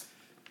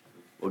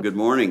Well, good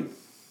morning.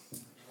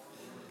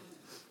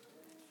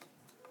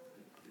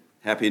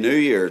 Happy New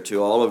Year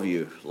to all of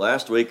you.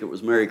 Last week it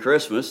was Merry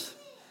Christmas,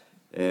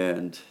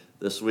 and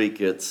this week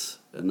it's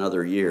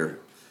another year.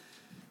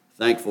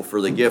 Thankful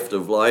for the gift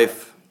of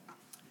life.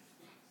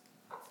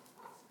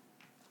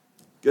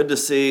 Good to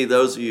see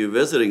those of you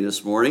visiting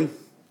this morning.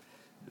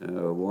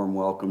 A warm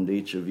welcome to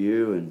each of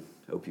you, and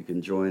hope you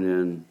can join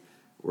in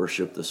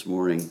worship this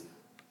morning.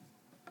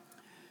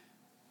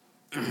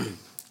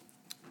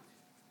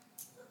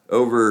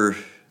 Over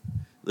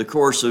the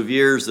course of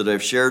years that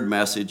I've shared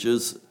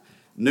messages,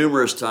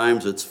 numerous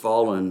times it's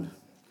fallen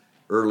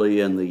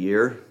early in the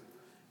year,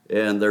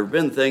 and there have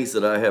been things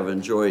that I have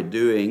enjoyed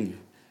doing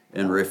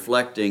and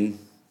reflecting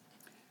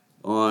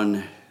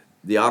on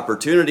the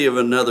opportunity of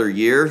another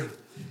year,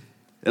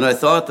 and I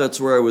thought that's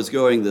where I was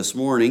going this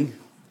morning,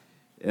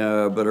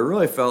 but I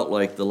really felt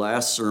like the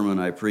last sermon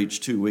I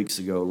preached 2 weeks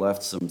ago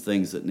left some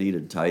things that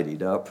needed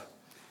tidied up.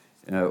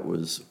 It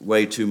was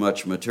way too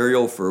much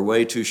material for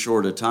way too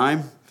short a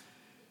time.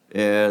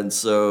 And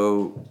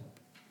so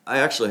I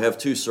actually have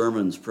 2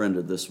 sermons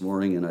printed this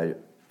morning, and I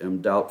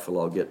am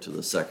doubtful I'll get to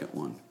the second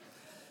one,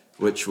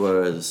 which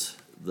was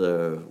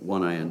the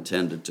one I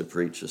intended to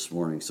preach this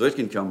morning. So it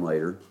can come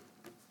later.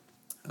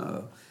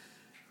 But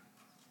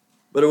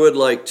I would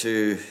like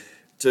to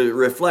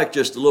reflect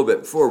just a little bit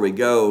before we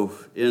go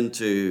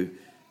into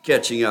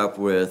catching up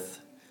with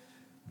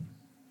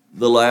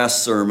the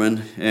last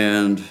sermon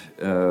and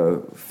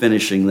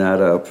finishing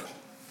that up.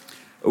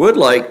 I would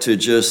like to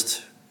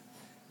just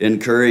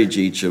encourage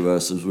each of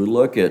us as we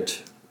look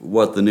at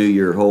what the new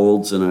year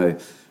holds. And I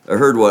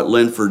heard what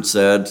Linford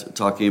said,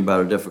 talking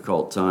about a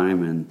difficult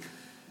time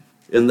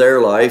in their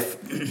life.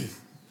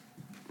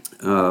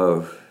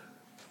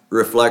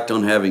 Reflect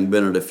on having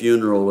been at a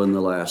funeral in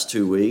the last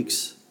 2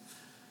 weeks.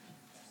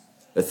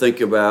 I think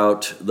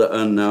about the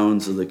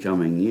unknowns of the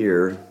coming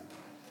year.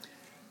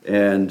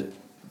 And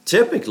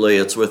typically,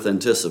 it's with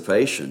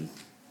anticipation,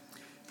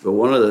 but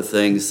one of the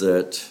things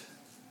that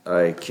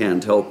I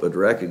can't help but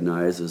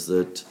recognize is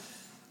that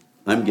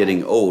I'm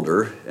getting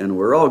older, and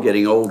we're all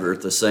getting older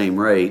at the same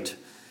rate.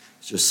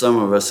 It's just some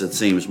of us, it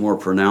seems, more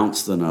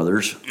pronounced than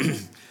others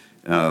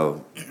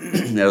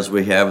as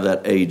we have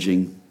that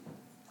aging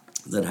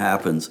that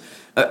happens.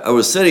 I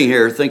was sitting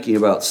here thinking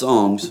about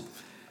songs,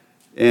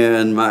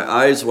 and my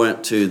eyes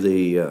went to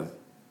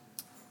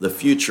the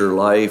future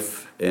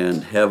life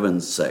and heaven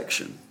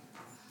section.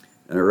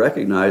 And I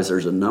recognize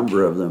there's a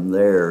number of them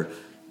there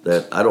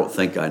that I don't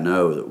think I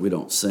know, that we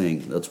don't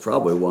sing. That's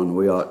probably one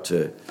we ought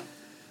to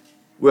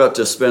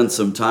spend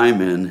some time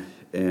in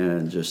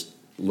and just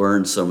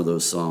learn some of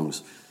those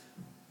songs.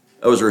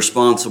 I was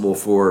responsible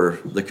for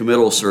the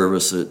committal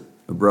service at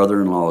a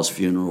brother-in-law's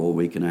funeral a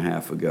week and a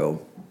half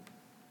ago.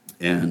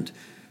 And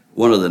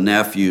one of the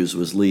nephews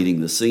was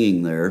leading the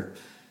singing there,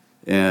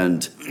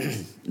 and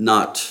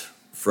not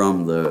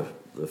from the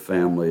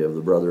family of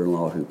the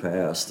brother-in-law who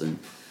passed.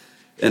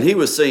 And he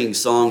was singing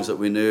songs that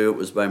we knew. It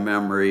was by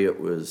memory. It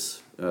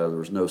was there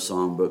was no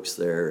songbooks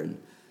there. And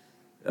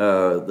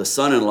the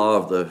son-in-law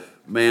of the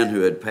man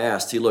who had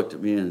passed, he looked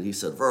at me and he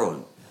said,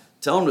 "Verlin,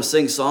 tell him to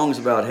sing songs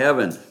about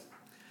heaven,"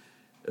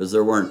 as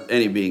there weren't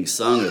any being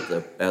sung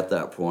at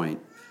that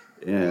point.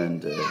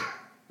 And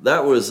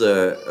that was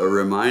a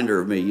reminder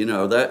of me. You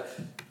know,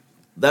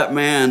 that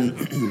man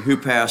who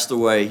passed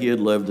away, he had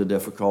lived a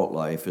difficult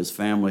life. His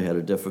family had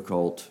a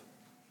difficult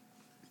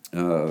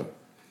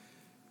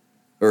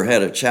or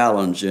had a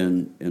challenge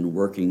in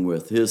working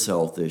with his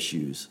health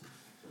issues.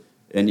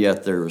 And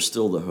yet there was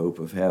still the hope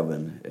of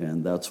heaven,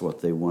 and that's what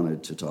they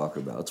wanted to talk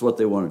about. It's what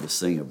they wanted to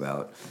sing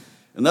about.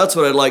 And that's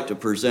what I'd like to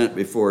present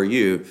before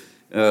you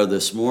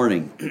this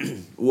morning.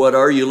 What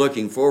are you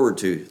looking forward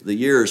to? The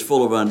year is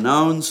full of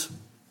unknowns.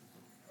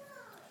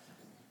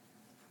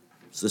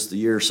 Is this the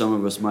year some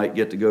of us might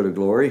get to go to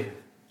glory?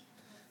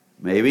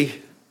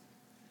 Maybe.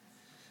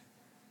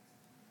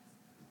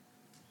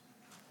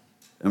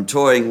 I'm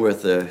toying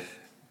with a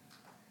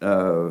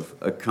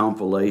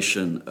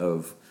compilation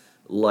of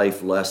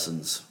life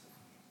lessons.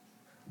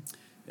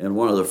 And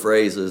one of the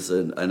phrases,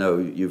 and I know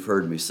you've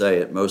heard me say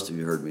it, most of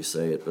you heard me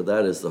say it, but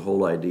that is the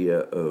whole idea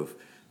of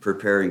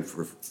preparing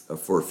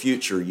for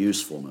future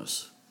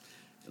usefulness.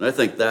 And I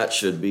think that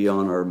should be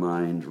on our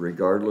mind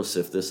regardless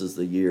if this is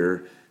the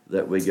year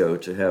that we go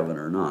to heaven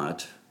or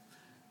not.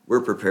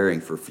 We're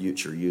preparing for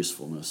future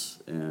usefulness,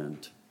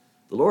 and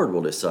the Lord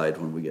will decide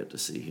when we get to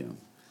see Him,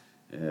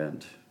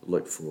 and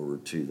look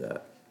forward to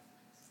that.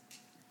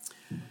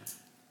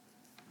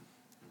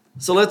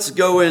 So let's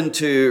go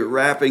into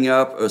wrapping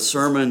up a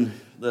sermon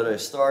that I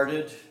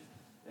started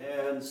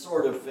and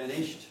sort of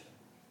finished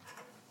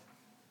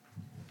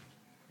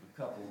a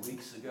couple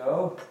weeks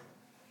ago.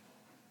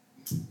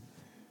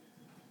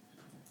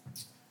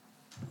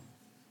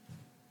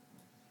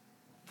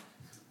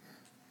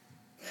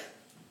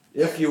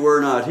 If you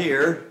were not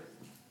here,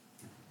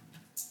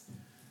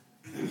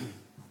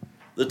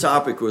 the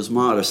topic was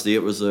modesty.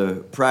 It was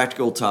a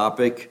practical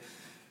topic.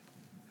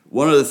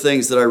 One of the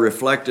things that I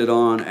reflected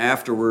on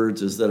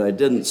afterwards is that I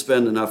didn't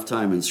spend enough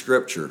time in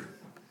Scripture.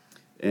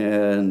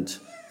 And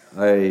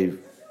I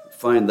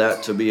find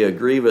that to be a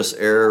grievous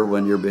error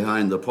when you're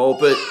behind the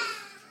pulpit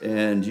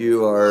and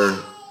you are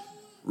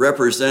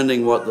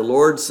representing what the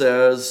Lord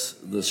says.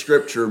 The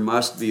Scripture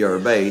must be our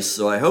base.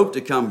 So I hope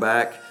to come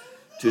back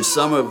to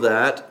some of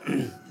that.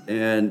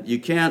 And you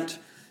can't,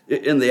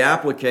 in the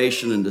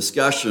application and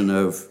discussion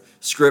of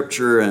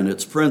Scripture and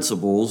its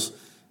principles,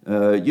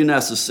 you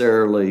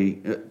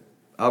necessarily,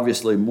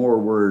 obviously more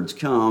words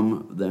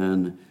come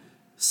than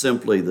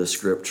simply the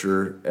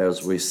Scripture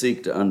as we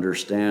seek to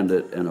understand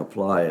it and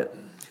apply it.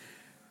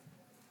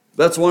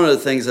 That's one of the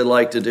things I'd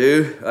like to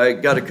do. I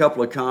got a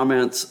couple of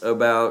comments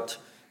about,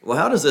 well,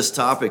 how does this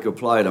topic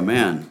apply to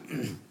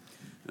men?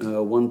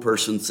 One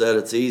person said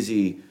it's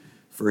easy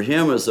for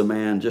him as a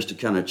man just to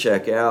kind of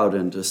check out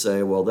and to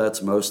say, well,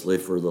 that's mostly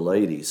for the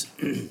ladies.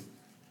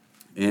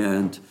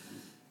 And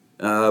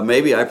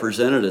maybe I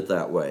presented it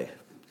that way.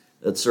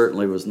 That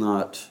certainly was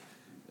not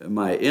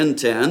my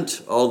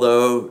intent,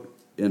 although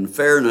in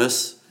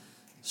fairness,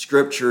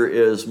 Scripture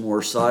is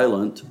more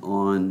silent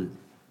on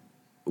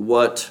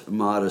what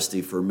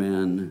modesty for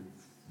men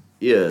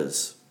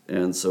is.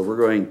 And so we're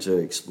going to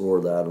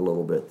explore that a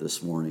little bit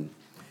this morning.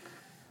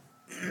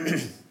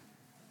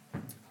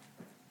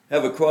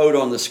 Have a quote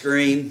on the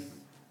screen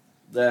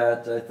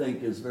that I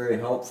think is very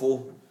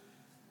helpful.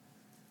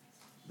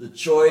 The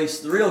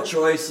real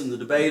choice in the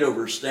debate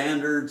over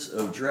standards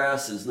of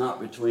dress is not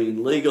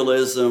between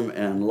legalism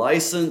and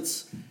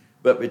license,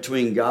 but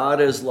between God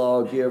as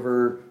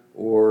lawgiver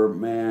or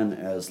man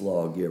as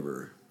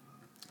lawgiver.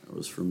 That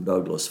was from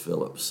Douglas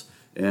Phillips.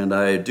 And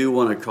I do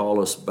want to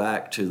call us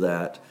back to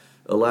that,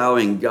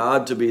 allowing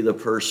God to be the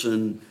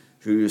person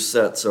who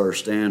sets our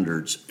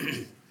standards.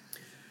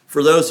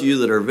 For those of you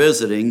that are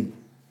visiting,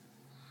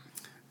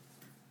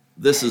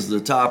 this is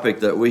the topic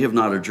that we have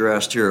not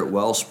addressed here at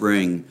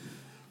Wellspring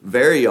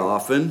very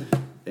often,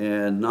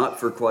 and not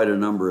for quite a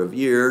number of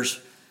years.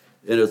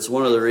 And it's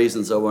one of the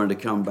reasons I wanted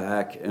to come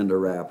back and to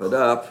wrap it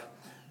up.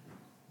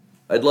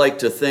 I'd like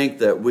to think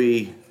that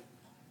we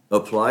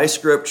apply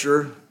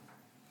Scripture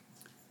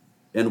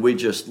and we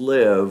just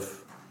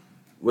live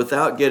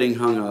without getting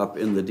hung up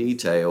in the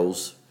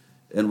details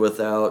and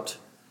without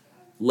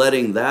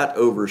letting that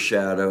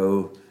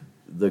overshadow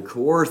the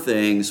core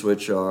things,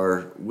 which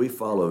are we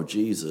follow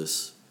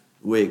Jesus.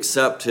 We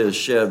accept his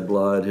shed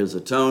blood, his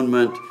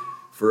atonement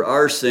for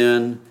our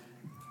sin,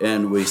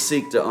 and we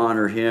seek to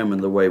honor him in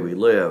the way we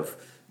live.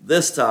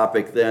 This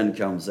topic then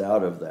comes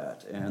out of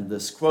that. And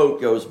this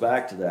quote goes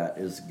back to that.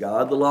 Is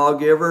God the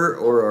lawgiver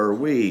or are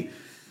we?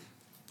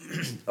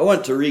 I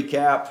want to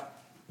recap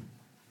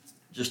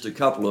just a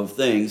couple of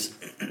things.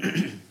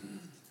 If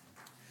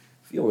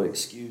you'll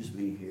excuse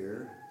me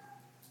here.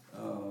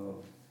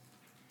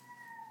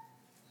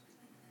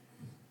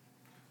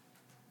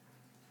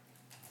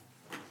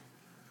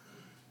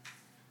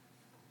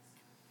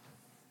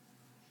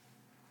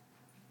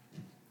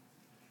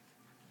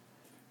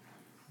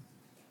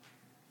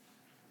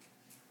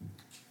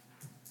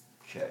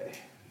 Okay.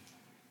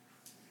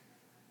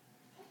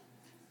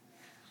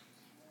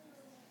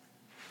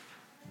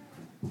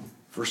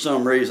 For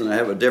some reason, I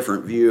have a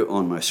different view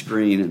on my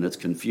screen, and it's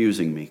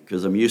confusing me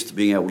because I'm used to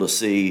being able to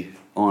see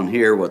on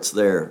here what's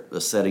there. The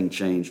setting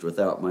changed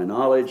without my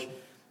knowledge.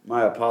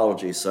 My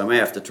apologies. So I may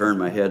have to turn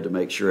my head to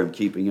make sure I'm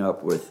keeping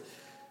up with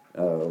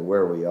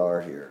where we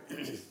are here.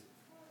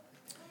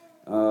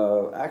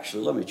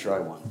 Actually, let me try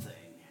one thing.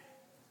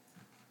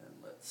 And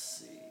let's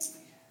see.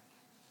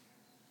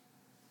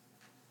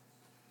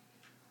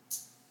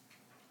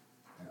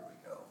 There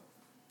we go.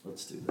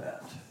 Let's do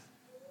that.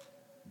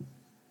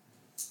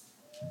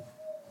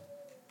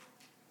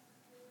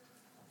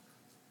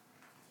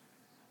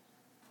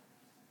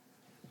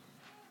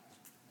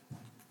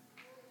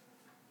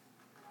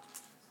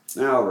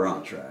 Now we're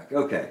on track.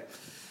 Okay.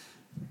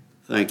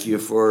 Thank you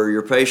for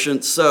your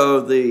patience. So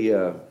these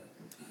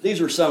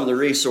are some of the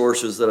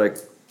resources that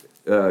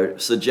I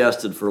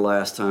suggested for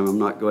last time. I'm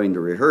not going to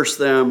rehearse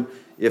them.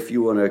 If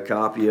you want a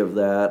copy of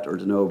that or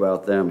to know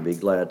about them, I'd be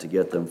glad to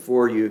get them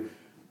for you.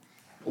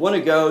 I want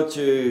to go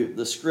to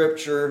the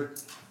Scripture,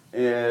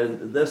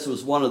 and this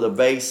was one of the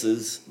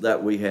bases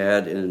that we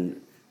had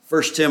in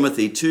 1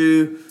 Timothy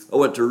 2. I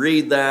want to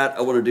read that.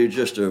 I want to do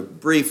just a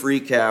brief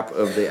recap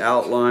of the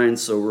outline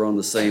so we're on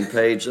the same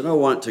page. And I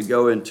want to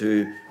go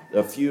into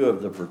a few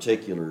of the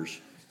particulars.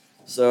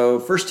 So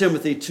 1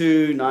 Timothy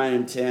 2, 9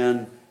 and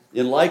 10.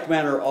 In like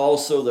manner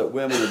also that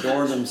women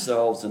adorn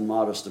themselves in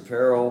modest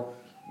apparel,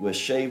 with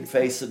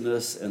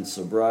shamefacedness and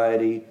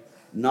sobriety,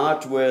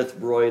 not with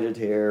broided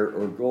hair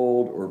or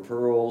gold or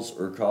pearls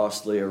or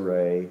costly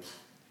array,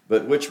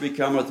 but which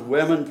becometh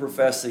women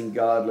professing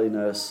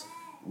godliness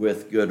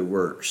with good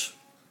works.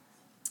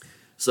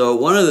 So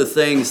one of the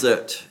things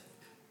that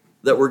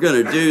we're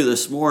going to do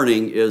this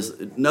morning is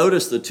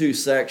notice the two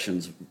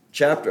sections.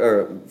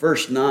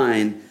 Verse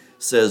 9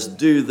 says,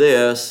 do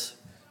this.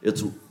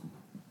 It's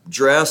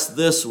dress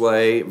this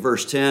way.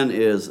 Verse 10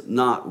 is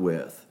not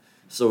with.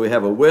 So we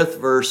have a with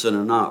verse and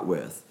a not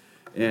with.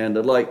 And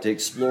I'd like to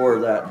explore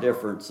that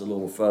difference a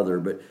little further.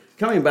 But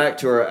coming back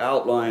to our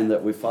outline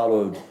that we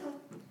followed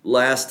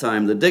last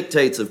time, the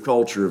dictates of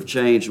culture have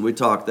changed. We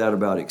talked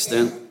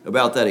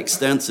about that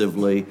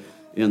extensively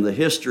in the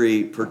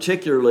history,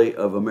 particularly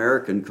of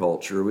American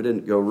culture. We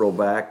didn't go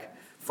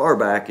far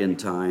back in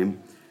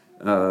time.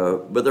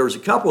 But there was a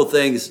couple of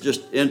things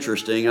just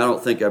interesting I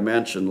don't think I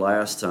mentioned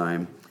last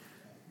time.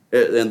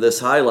 And this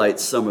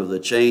highlights some of the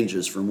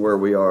changes from where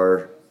we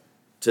are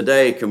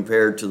today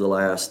compared to the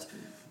last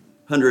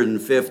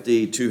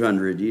 150,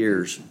 200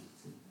 years.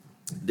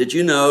 Did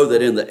you know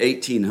that in the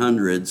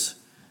 1800s,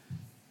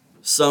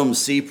 some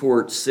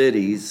seaport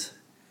cities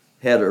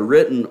had a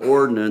written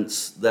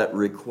ordinance that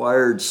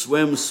required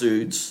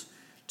swimsuits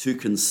to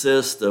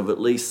consist of at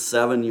least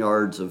 7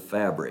 yards of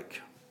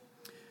fabric?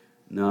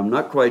 Now, I'm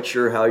not quite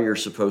sure how you're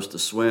supposed to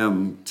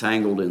swim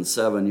tangled in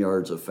 7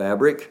 yards of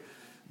fabric,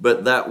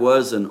 but that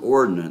was an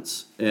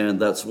ordinance, and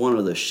that's one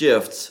of the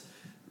shifts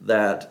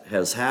that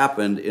has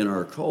happened in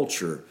our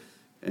culture.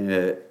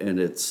 And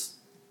it's,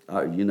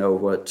 you know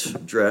what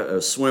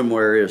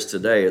swimwear is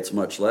today, it's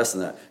much less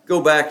than that.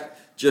 Go back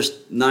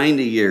just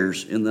 90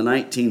 years, in the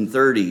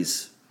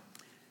 1930s,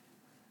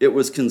 it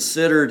was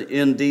considered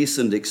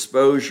indecent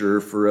exposure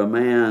for a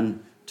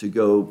man to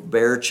go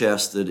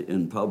bare-chested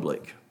in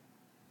public.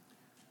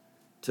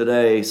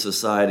 Today,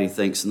 society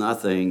thinks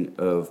nothing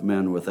of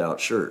men without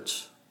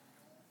shirts.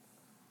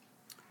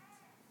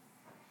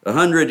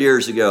 100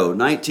 years ago,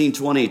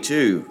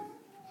 1922,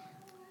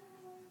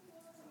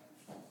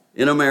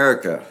 in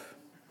America,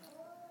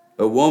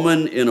 a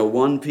woman in a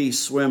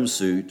one-piece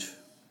swimsuit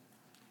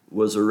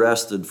was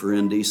arrested for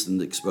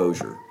indecent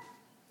exposure.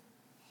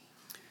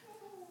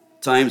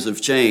 Times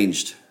have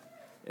changed,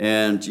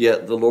 and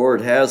yet the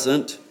Lord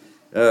hasn't,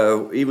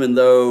 even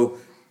though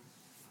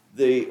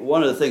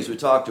one of the things we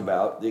talked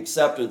about, the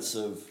acceptance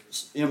of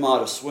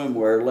immodest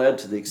swimwear led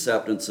to the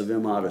acceptance of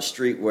immodest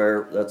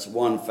streetwear. That's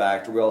one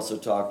factor. We also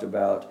talked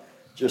about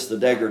just the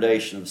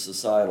degradation of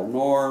societal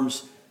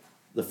norms,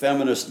 the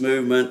feminist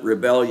movement,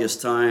 rebellious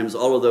times,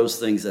 all of those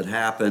things that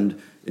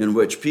happened in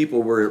which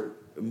people were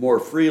more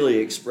freely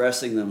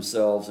expressing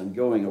themselves and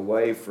going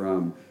away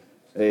from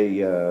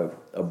a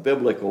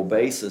biblical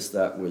basis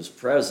that was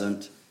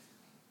present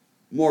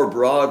more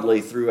broadly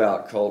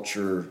throughout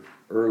culture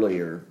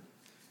earlier.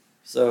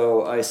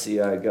 So I see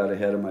I got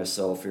ahead of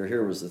myself here.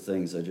 Here was the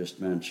things I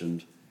just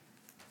mentioned.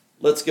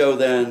 Let's go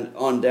then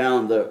on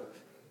down.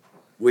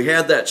 We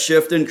had that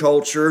shift in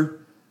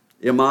culture.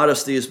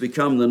 Immodesty has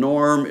become the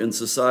norm in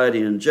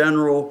society in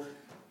general.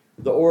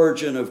 The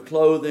origin of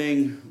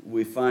clothing,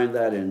 we find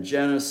that in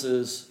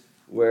Genesis,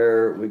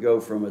 where we go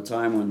from a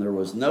time when there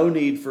was no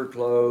need for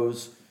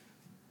clothes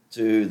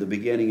to the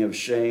beginning of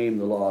shame,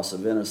 the loss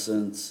of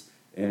innocence,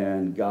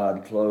 and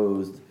God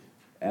clothed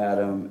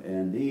Adam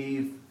and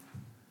Eve.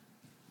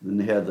 Then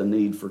they had the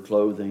need for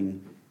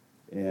clothing,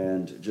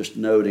 and just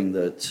noting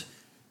that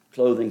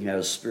clothing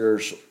has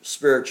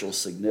spiritual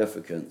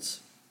significance.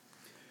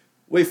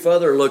 We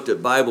further looked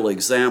at Bible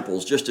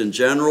examples just in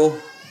general,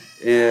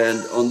 and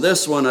on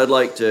this one I'd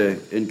like to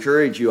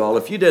encourage you all.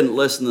 If you didn't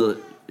listen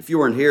if you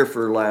weren't here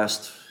for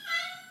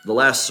the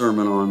last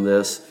sermon on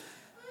this,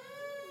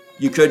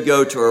 you could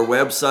go to our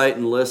website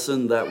and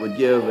listen. That would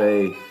give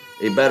a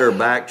better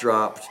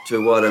backdrop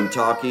to what I'm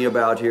talking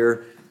about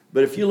here.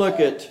 But if you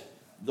look at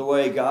the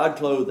way God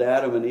clothed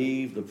Adam and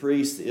Eve, the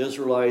priests, the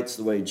Israelites,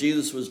 the way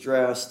Jesus was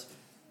dressed,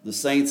 the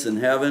saints in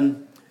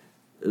heaven,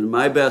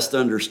 my best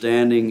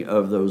understanding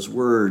of those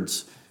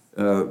words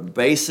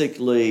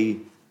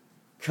basically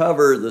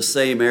cover the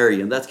same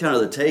area. And that's kind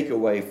of the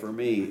takeaway for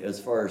me as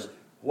far as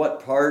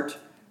what part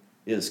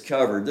is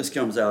covered. This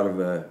comes out of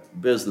a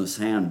business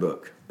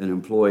handbook, an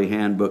employee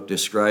handbook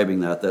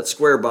describing that. That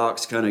square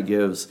box kind of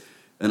gives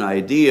an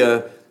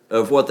idea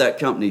of what that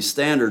company's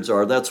standards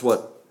are. That's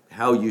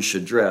how you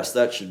should dress.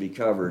 That should be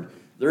covered.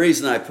 The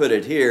reason I put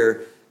it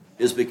here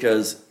is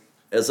because,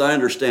 as I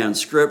understand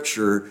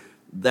Scripture,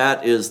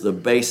 that is the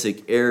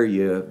basic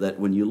area that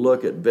when you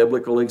look at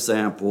biblical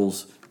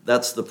examples,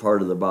 that's the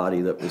part of the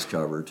body that was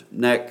covered,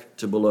 neck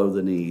to below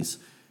the knees.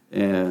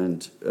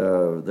 And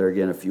there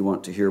again, if you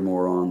want to hear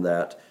more on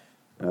that,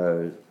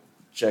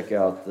 check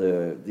out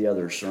the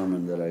other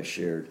sermon that I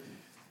shared.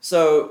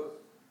 So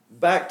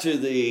back to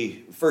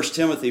the 1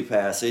 Timothy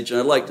passage, and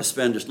I'd like to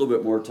spend just a little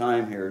bit more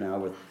time here now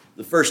with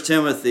the 1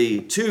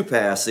 Timothy 2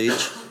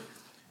 passage.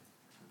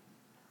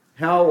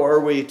 How are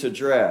we to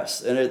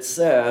dress? And it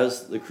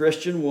says the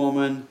Christian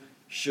woman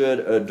should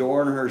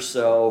adorn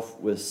herself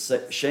with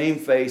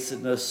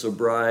shamefacedness,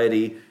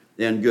 sobriety,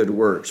 and good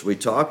works. We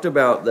talked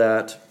about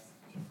that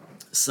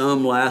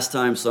some last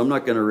time, so I'm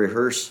not going to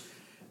rehearse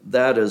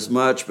that as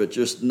much, but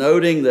just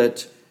noting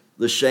that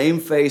the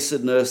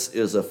shamefacedness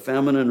is a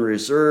feminine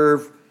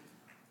reserve.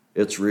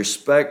 It's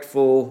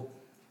respectful.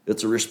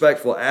 It's a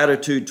respectful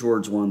attitude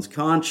towards one's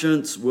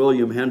conscience.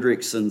 William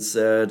Hendrickson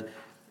said,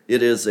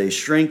 it is a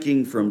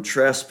shrinking from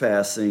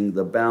trespassing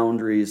the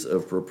boundaries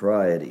of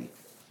propriety.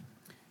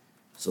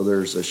 So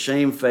there's a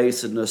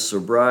shamefacedness.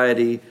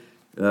 Sobriety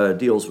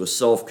deals with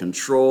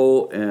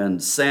self-control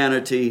and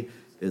sanity.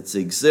 It's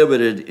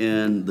exhibited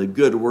in the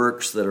good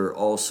works that are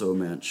also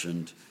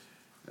mentioned.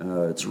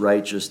 It's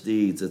righteous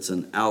deeds. It's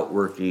an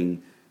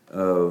outworking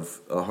of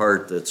a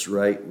heart that's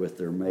right with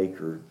their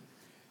Maker.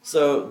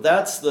 So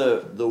that's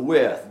the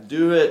with.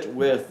 Do it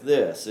with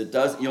this. It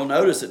does. You'll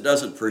notice it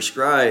doesn't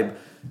prescribe,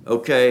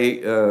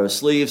 okay,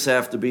 sleeves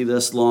have to be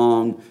this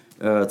long.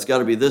 It's got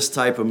to be this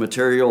type of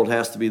material. It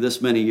has to be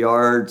this many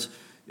yards.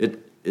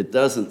 It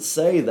doesn't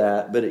say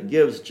that, but it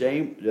gives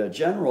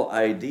general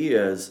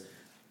ideas.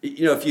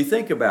 You know, if you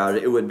think about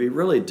it, it would be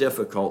really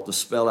difficult to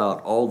spell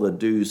out all the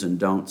do's and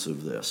don'ts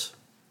of this.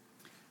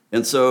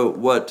 And so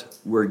what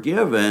we're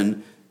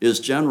given is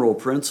general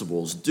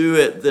principles. Do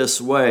it this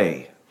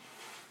way.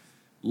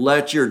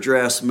 Let your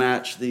dress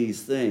match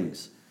these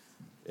things.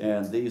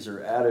 And these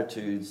are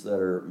attitudes that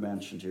are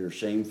mentioned here: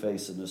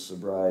 shamefacedness,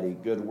 sobriety.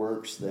 Good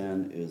works,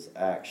 then, is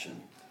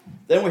action.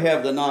 Then we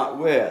have the not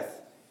with.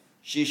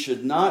 She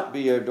should not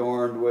be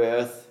adorned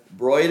with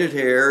broided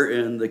hair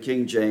in the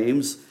King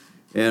James.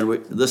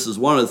 And this is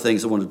one of the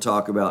things I want to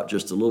talk about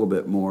just a little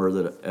bit more,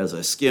 that as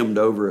I skimmed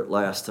over it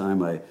last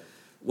time, I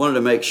wanted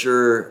to make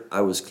sure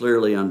I was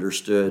clearly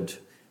understood.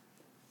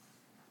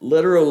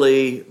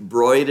 Literally,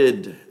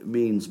 broided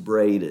means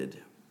braided.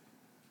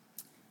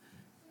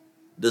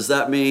 Does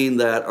that mean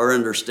that our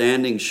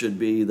understanding should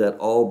be that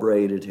all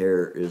braided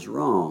hair is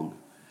wrong?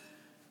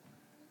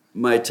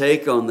 My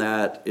take on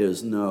that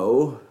is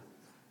no.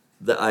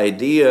 The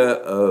idea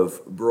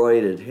of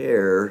broided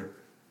hair,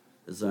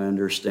 as I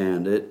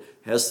understand it,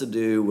 has to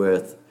do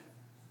with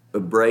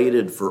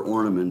braided for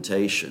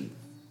ornamentation.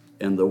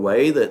 And the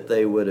way that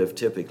they would have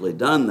typically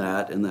done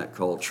that in that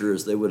culture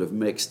is they would have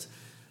mixed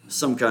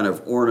some kind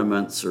of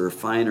ornaments or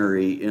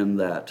finery in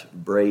that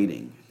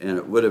braiding. And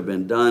it would have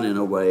been done in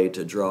a way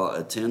to draw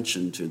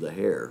attention to the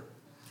hair.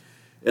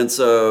 And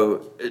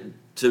so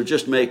to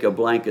just make a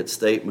blanket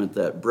statement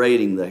that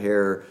braiding the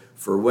hair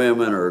for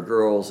women or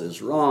girls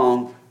is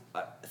wrong,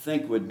 I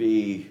think would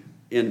be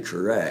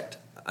incorrect.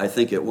 I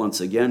think it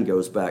once again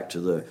goes back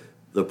to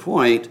the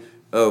point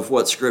of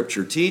what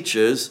Scripture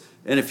teaches.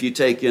 And if you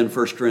take in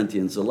 1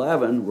 Corinthians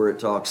 11, where it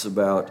talks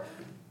about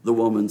the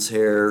woman's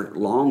hair,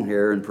 long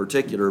hair in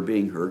particular,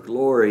 being her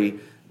glory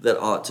that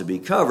ought to be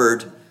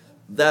covered,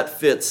 that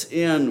fits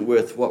in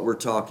with what we're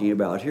talking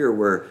about here,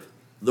 where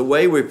the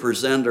way we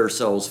present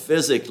ourselves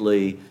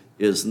physically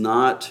is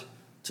not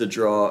to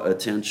draw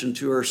attention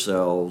to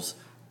ourselves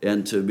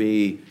and to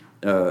be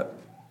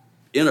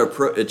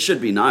it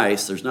should be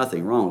nice. There's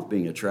nothing wrong with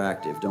being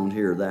attractive. Don't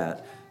hear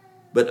that.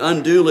 But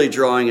unduly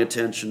drawing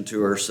attention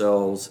to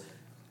ourselves.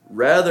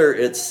 Rather,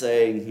 it's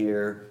saying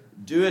here,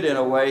 do it in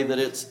a way that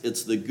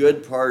it's the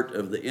good part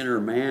of the inner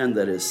man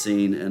that is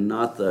seen and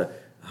not the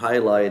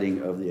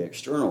highlighting of the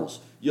externals.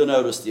 You'll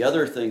notice the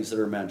other things that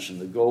are mentioned: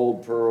 the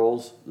gold,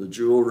 pearls, the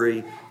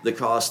jewelry, the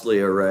costly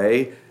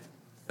array.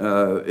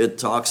 It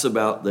talks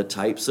about the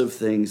types of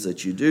things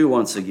that you do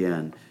once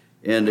again.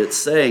 And it's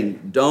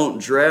saying,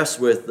 don't dress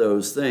with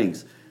those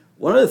things.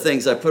 One of the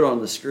things I put on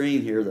the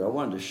screen here that I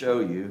wanted to show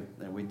you,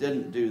 and we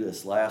didn't do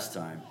this last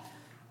time,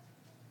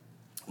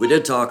 we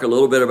did talk a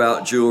little bit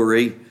about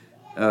jewelry.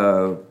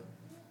 I'm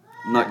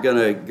not going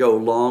to go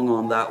long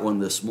on that one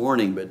this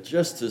morning, but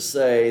just to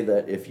say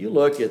that if you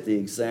look at the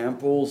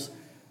examples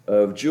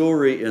of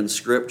jewelry in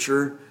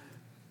Scripture,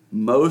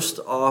 most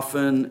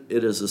often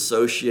it is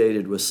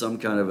associated with some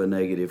kind of a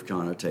negative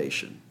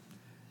connotation.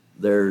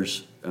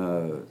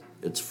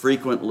 It's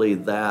frequently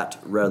that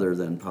rather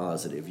than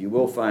positive. You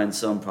will find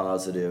some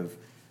positive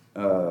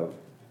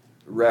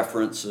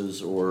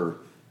references or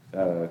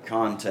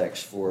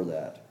context for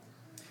that.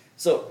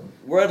 So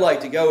where I'd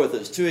like to go with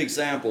is two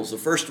examples. The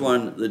first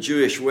one, the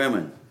Jewish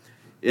women.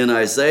 In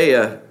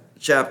Isaiah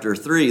chapter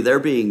 3, they're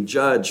being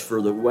judged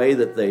for the way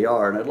that they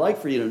are. And I'd like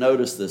for you to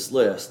notice this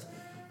list.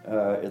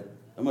 I'm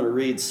going to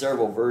read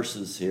several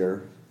verses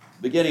here.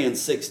 Beginning in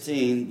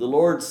 16, the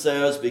Lord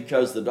says,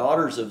 because the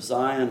daughters of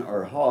Zion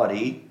are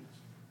haughty,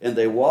 and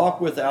they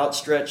walk with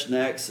outstretched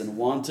necks and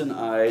wanton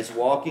eyes,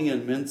 walking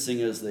and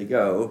mincing as they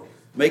go,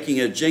 making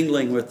a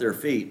jingling with their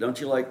feet.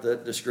 Don't you like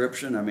that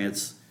description? I mean,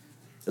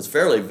 it's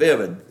fairly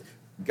vivid.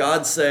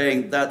 God's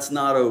saying that's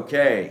not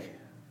okay.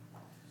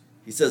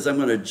 He says, I'm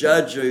going to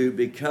judge you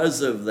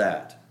because of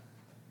that.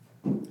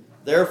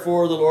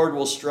 Therefore, the Lord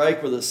will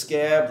strike with a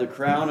scab the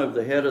crown of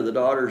the head of the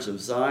daughters of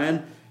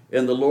Zion,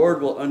 and the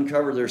Lord will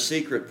uncover their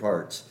secret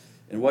parts.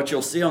 And what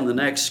you'll see on the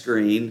next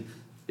screen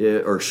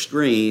or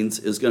screens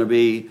is going to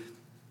be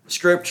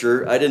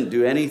Scripture. I didn't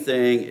do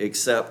anything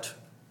except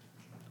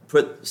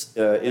put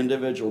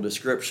individual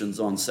descriptions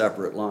on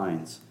separate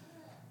lines.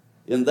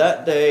 In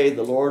that day,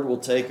 the Lord will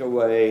take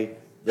away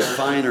the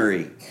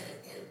finery,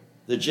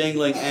 the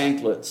jingling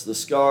anklets, the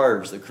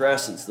scarves, the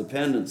crescents, the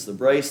pendants, the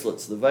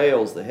bracelets, the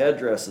veils, the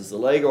headdresses, the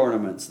leg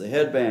ornaments, the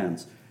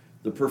headbands,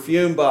 the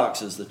perfume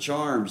boxes, the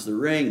charms, the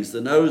rings,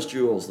 the nose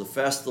jewels, the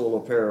festal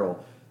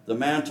apparel, the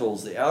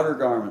mantles, the outer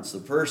garments, the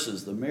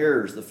purses, the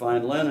mirrors, the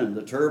fine linen,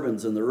 the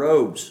turbans, and the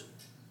robes.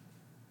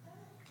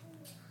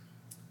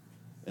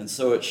 And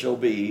so it shall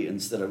be,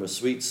 instead of a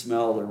sweet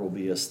smell, there will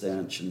be a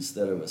stench.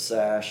 Instead of a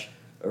sash,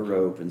 a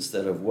rope.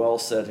 Instead of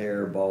well-set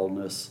hair,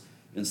 baldness.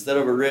 Instead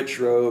of a rich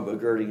robe, a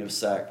girding of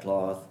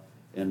sackcloth.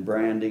 and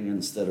branding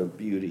instead of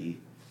beauty.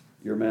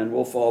 Your men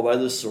will fall by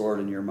the sword,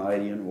 and your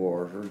mighty in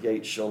war. Her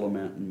gates shall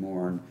lament and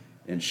mourn,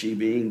 and she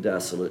being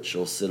desolate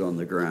shall sit on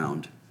the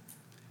ground.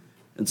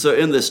 And so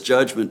in this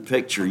judgment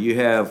picture, you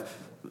have,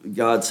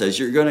 God says,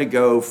 you're going to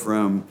go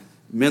from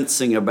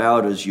mincing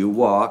about as you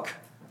walk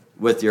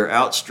with your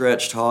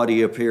outstretched,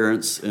 haughty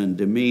appearance and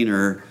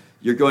demeanor.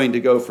 You're going to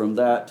go from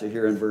that to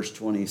here in verse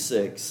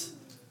 26.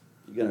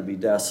 You're going to be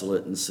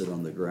desolate and sit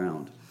on the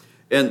ground.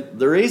 And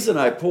the reason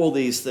I pull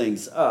these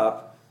things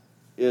up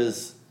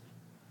is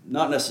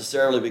not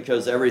necessarily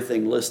because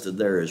everything listed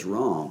there is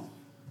wrong,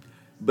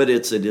 but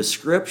it's a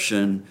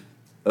description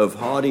of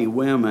haughty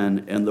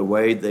women and the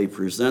way they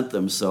present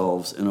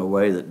themselves in a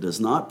way that does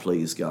not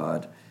please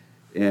God.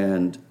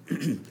 And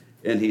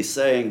he's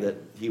saying that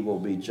he will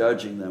be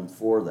judging them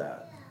for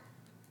that.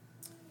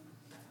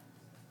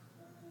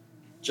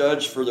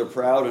 Judge for the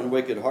proud and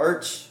wicked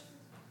hearts.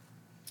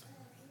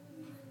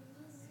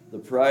 The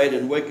pride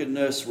and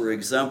wickedness were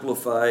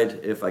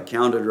exemplified, if I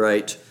counted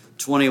right,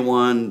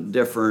 21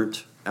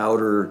 different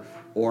outer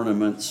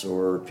ornaments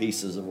or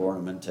pieces of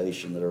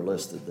ornamentation that are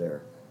listed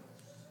there.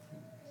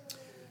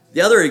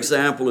 The other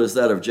example is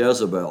that of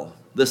Jezebel.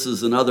 This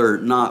is another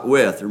not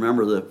with.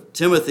 Remember, the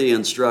Timothy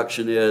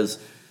instruction is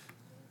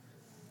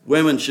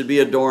women should be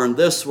adorned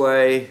this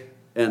way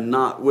and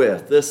not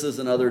with. This is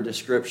another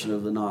description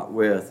of the not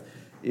with.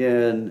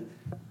 In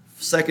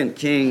 2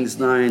 Kings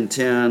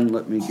 9:10,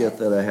 let me get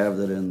that. I have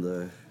that in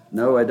the...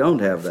 No, I don't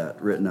have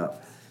that written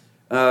up.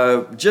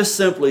 Just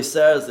simply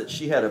says that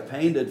she had a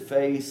painted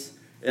face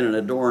and an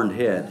adorned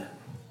head.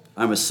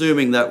 I'm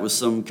assuming that was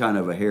some kind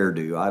of a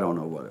hairdo. I don't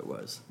know what it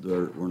was.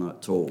 We're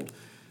not told.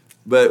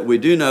 But we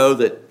do know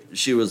that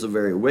she was a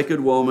very wicked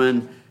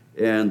woman,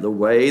 and the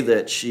way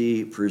that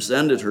she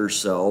presented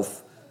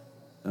herself,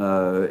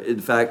 in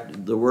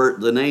fact,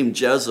 the name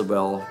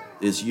Jezebel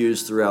is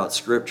used throughout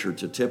Scripture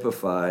to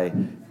typify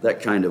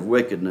that kind of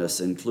wickedness,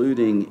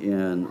 including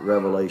in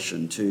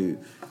Revelation 2.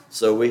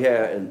 So we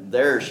have, and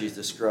there she's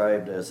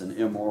described as an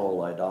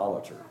immoral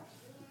idolater.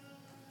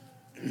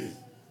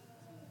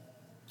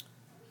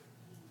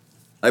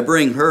 I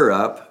bring her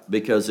up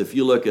because if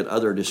you look at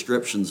other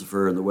descriptions of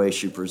her and the way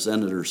she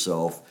presented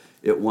herself,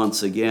 it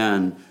once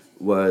again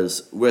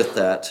was with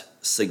that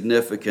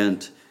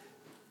significant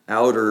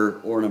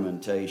outer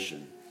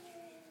ornamentation.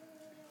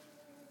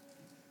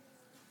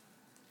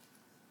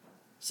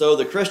 So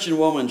the Christian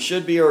woman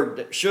should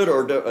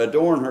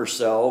adorn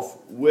herself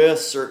with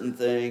certain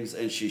things,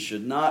 and she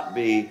should not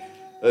be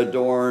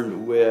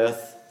adorned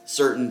with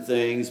certain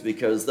things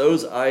because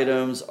those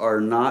items are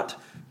not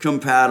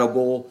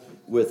compatible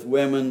with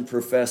women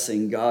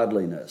professing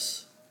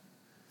godliness.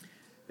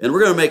 And we're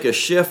going to make a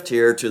shift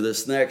here to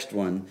this next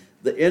one.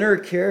 The inner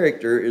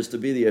character is to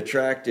be the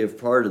attractive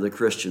part of the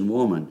Christian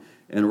woman.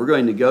 And we're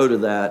going to go to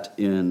that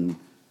in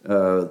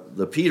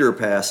the Peter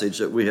passage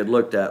that we had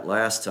looked at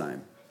last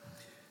time.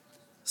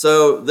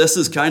 So this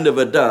is kind of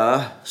a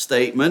duh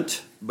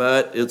statement,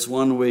 but it's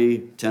one we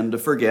tend to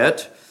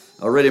forget.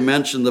 I already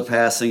mentioned the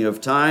passing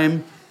of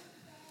time.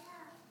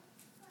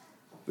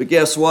 But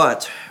guess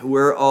what?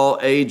 We're all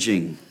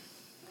aging.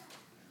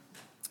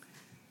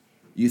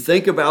 You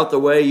think about the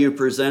way you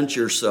present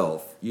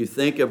yourself. You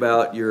think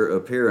about your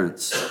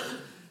appearance.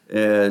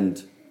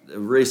 And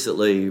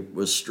recently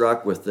was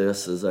struck with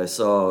this as I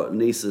saw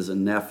nieces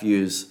and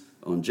nephews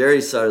on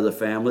Jerry's side of the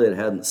family that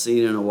I hadn't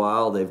seen in a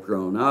while. They've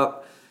grown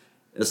up.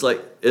 It's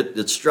like,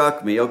 it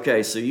struck me,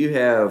 okay, so you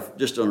have,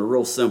 just on a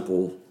real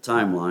simple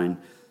timeline,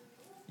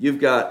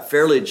 you've got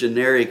fairly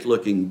generic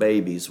looking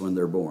babies when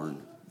they're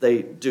born.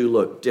 They do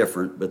look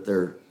different, but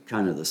they're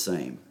kind of the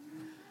same.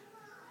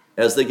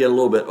 As they get a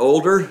little bit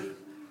older,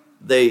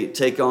 they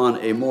take on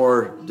a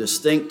more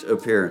distinct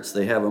appearance.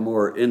 They have a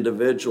more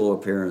individual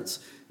appearance.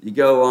 You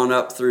go on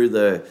up through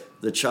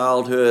the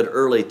childhood,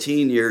 early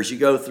teen years, you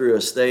go through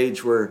a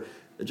stage where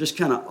they're just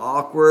kind of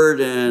awkward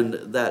and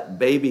that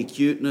baby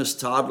cuteness,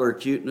 toddler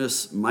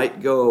cuteness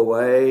might go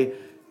away.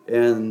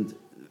 And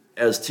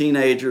as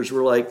teenagers,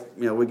 we're like,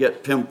 we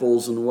get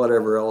pimples and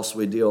whatever else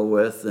we deal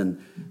with.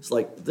 And it's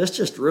like, this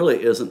just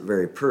really isn't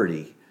very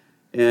pretty.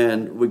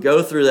 And we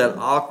go through that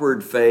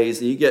awkward phase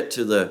and you get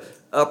to the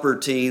upper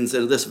teens,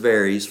 and this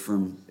varies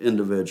from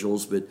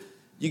individuals, but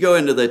you go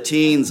into the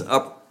teens,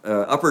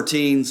 upper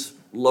teens,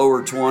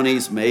 lower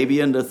 20s,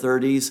 maybe into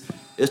 30s.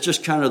 It's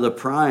just kind of the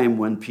prime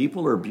when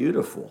people are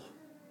beautiful.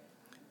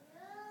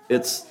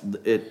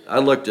 I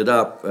looked it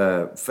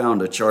up,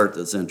 found a chart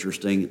that's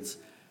interesting. It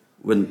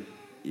would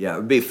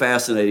be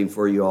fascinating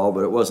for you all,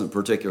 but it wasn't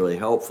particularly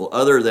helpful,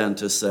 other than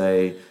to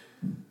say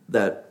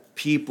that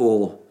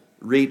people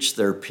reach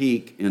their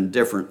peak in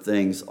different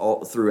things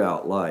all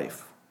throughout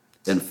life.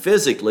 And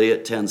physically,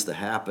 it tends to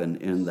happen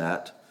in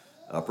that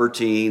upper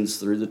teens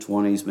through the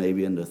 20s,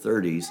 maybe into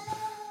 30s.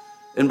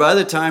 And by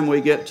the time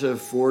we get to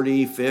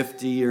 40,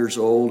 50 years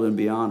old and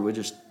beyond,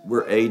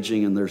 we're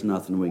aging and there's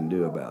nothing we can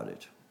do about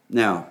it.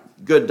 Now,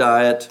 good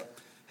diet,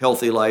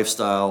 healthy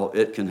lifestyle,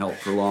 it can help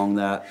prolong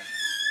that.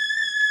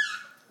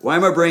 Why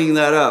am I bringing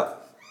that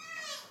up?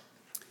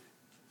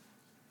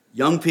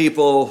 Young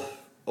people,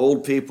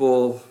 old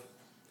people,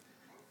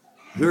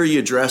 who are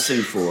you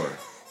dressing for?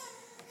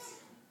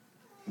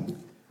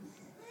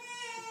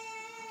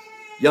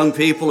 Young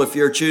people, if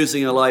you're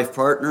choosing a life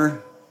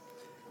partner,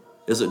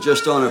 is it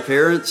just on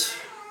appearance?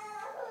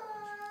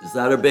 Is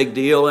that a big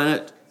deal in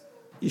it?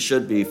 You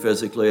should be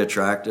physically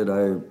attracted.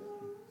 I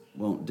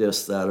won't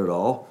diss that at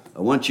all.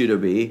 I want you to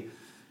be.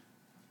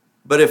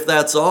 But if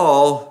that's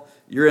all,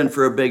 you're in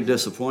for a big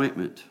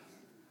disappointment.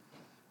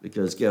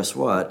 Because guess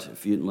what?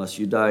 Unless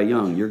you die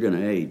young, you're going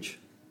to age.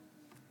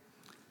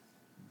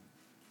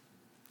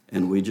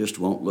 And we just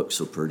won't look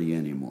so pretty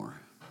anymore.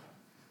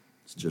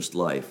 It's just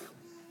life.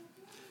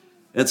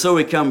 And so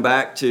we come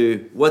back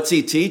to what's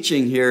he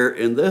teaching here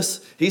in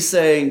this? He's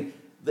saying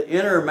the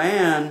inner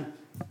man,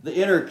 the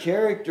inner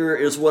character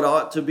is what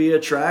ought to be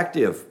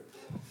attractive.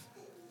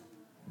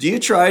 Do you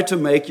try to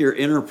make your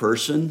inner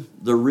person,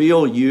 the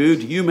real you,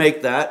 do you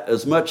make that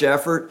as much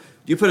effort?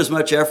 Do you put as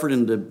much effort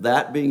into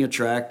that being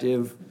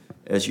attractive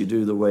as you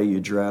do the way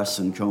you dress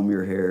and comb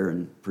your hair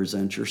and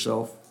present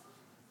yourself?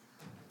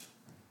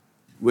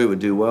 We would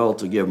do well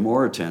to give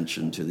more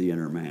attention to the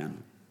inner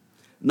man.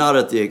 Not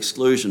at the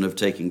exclusion of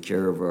taking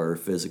care of our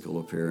physical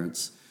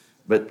appearance,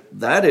 but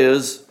that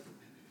is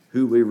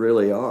who we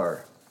really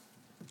are.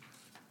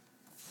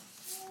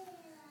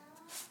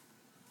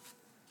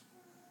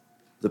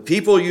 The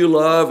people you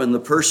love and the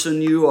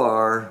person you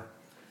are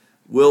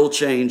will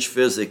change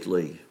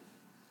physically.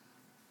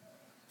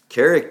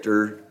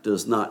 Character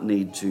does not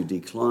need to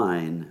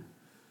decline.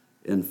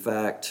 In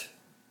fact,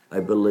 I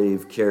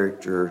believe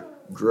character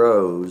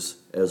grows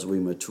as we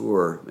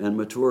mature, and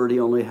maturity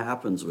only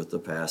happens with the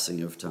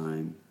passing of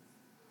time.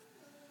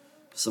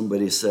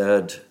 Somebody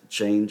said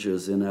change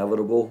is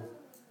inevitable,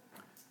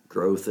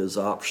 growth is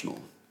optional,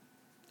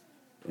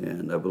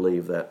 and I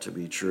believe that to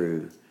be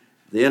true.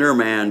 The inner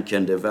man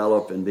can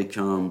develop and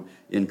become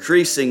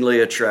increasingly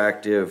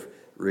attractive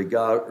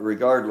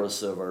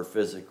regardless of our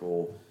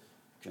physical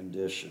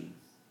condition.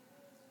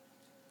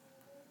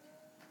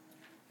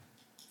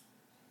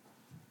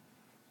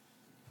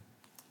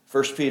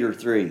 1 Peter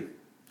 3.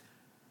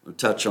 We'll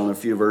touch on a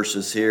few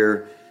verses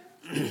here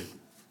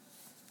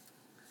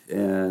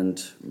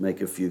and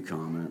make a few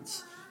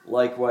comments.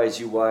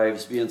 Likewise, you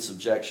wives, be in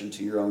subjection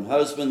to your own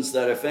husbands,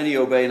 that if any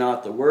obey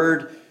not the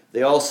word,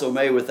 they also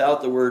may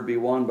without the word be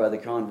won by the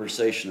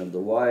conversation of the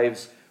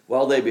wives,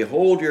 while they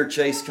behold your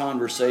chaste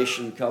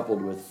conversation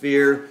coupled with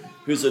fear,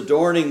 whose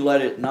adorning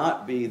let it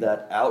not be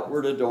that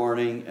outward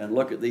adorning. And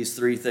look at these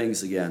three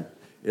things again.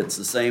 It's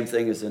the same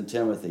thing as in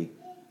Timothy.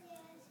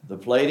 The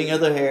plaiting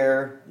of the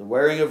hair, the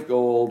wearing of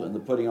gold, and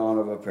the putting on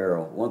of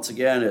apparel. Once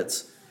again,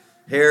 it's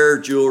hair,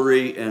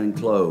 jewelry, and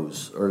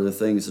clothes are the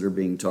things that are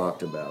being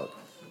talked about.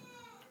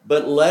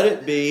 But let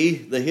it be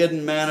the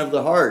hidden man of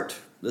the heart.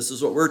 This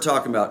is what we're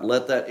talking about.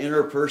 Let that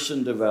inner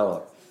person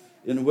develop,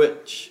 in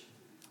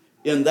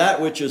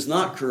that which is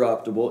not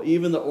corruptible,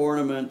 even the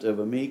ornament of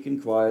a meek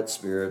and quiet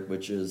spirit,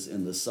 which is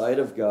in the sight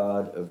of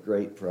God of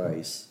great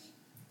price.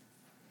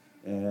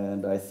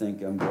 And I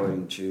think I'm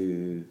going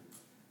to...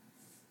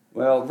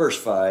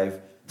 verse 5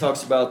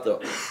 talks about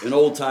in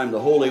old time,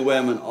 the holy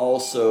women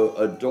also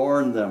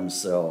adorned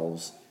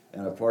themselves,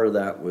 and a part of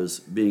that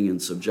was being in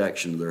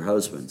subjection to their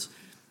husbands.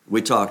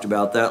 We talked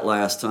about that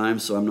last time,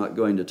 so I'm not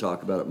going to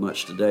talk about it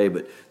much today,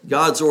 but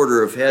God's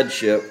order of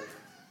headship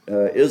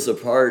is a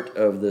part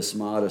of this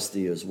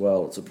modesty as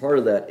well. It's a part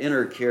of that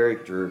inner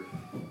character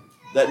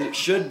that it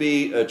should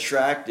be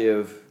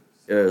attractive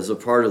as a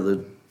part of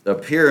the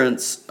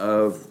appearance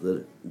of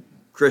the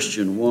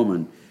Christian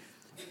woman.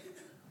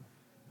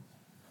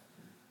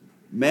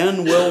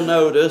 Men will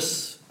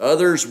notice,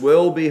 others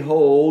will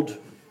behold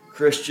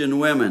Christian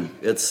women.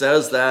 It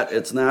says that,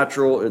 it's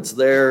natural, it's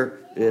there,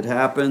 it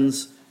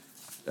happens.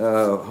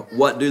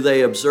 What do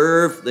they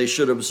observe? They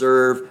should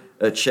observe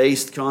a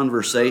chaste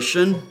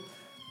conversation,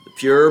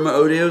 pure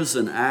motives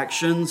and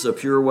actions, a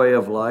pure way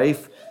of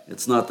life.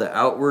 It's not the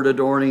outward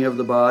adorning of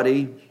the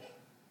body.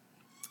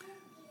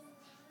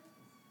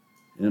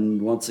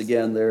 And once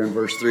again there in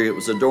verse 3, it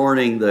was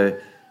adorning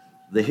the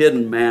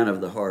hidden man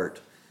of the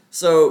heart.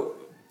 So,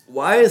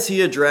 why is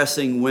he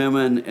addressing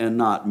women and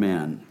not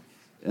men?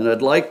 And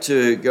I'd like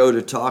to go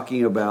to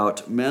talking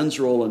about men's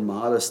role in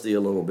modesty a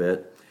little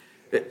bit.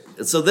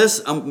 So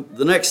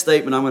the next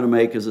statement I'm going to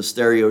make is a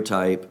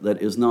stereotype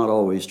that is not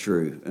always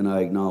true, and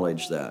I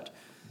acknowledge that.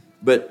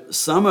 But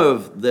some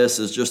of this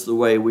is just the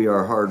way we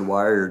are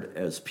hardwired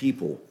as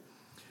people.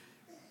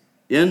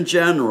 In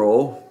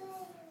general,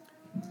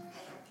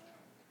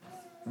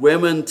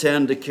 women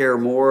tend to care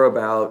more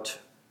about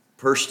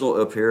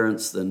personal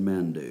appearance than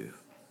men do.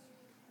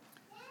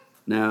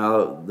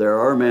 Now, there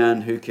are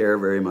men who care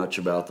very much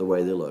about the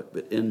way they look,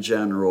 but in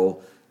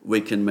general, we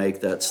can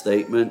make that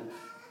statement.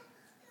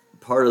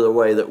 Part of the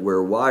way that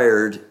we're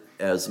wired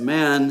as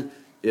men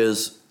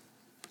is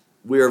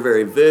we are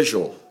very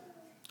visual.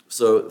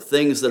 So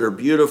things that are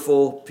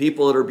beautiful,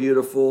 people that are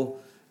beautiful,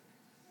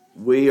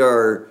 we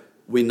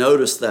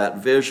notice that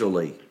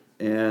visually.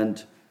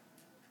 And,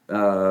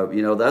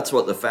 that's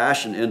what the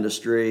fashion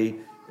industry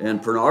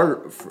and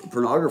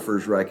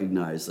pornographers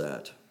recognize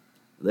that.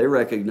 They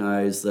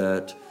recognize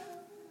that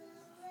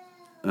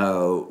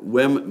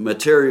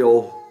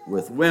material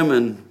with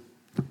women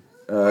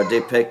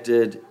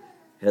depicted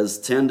has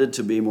tended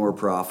to be more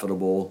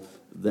profitable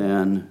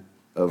than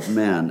of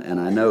men. And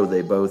I know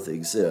they both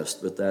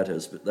exist, but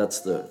that's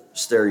the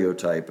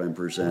stereotype I'm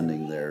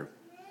presenting there.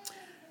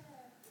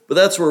 But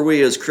that's where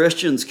we as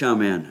Christians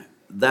come in.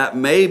 That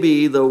may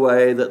be the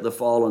way that the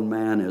fallen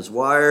man is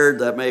wired.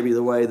 That may be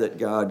the way that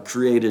God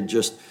created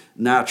just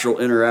natural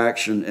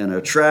interaction and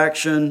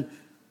attraction.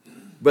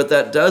 But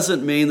that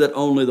doesn't mean that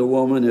only the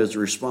woman is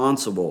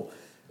responsible.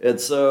 And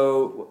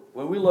so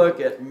when we look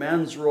at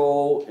men's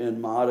role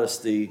in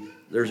modesty,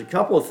 there's a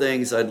couple of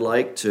things I'd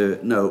like to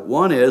note.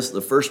 One is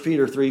the 1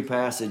 Peter 3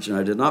 passage, and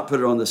I did not put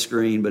it on the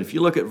screen, but if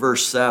you look at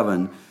verse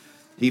 7,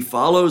 he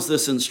follows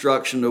this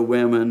instruction to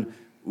women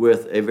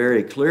with a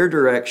very clear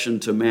direction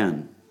to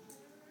men.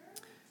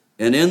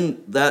 And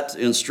in that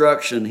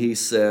instruction, he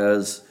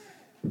says,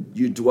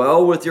 "You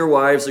dwell with your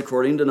wives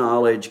according to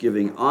knowledge,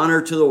 giving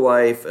honor to the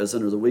wife as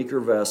unto the weaker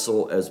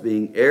vessel, as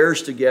being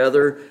heirs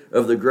together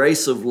of the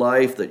grace of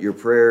life, that your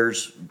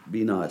prayers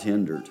be not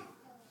hindered."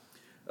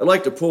 I'd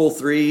like to pull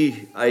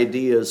 3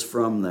 ideas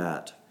from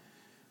that.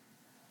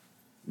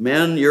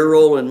 Men, your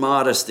role in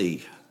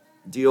modesty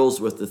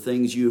deals with the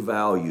things you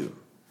value.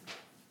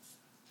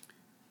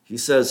 He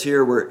says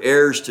here, we're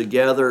heirs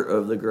together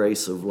of the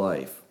grace of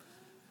life.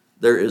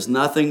 There is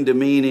nothing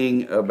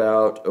demeaning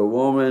about a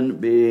woman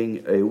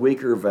being a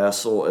weaker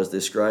vessel as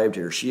described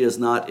here. She is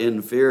not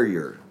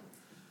inferior,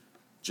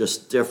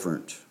 just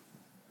different.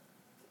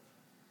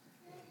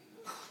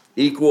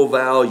 Equal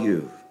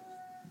value,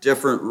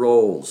 different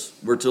roles.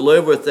 We're to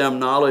live with them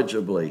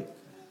knowledgeably.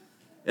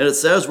 And it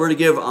says we're to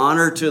give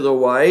honor to the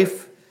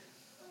wife.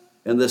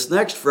 And this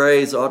next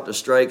phrase ought to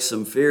strike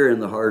some fear in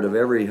the heart of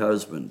every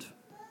husband.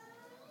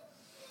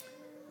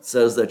 It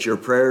says that your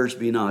prayers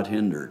be not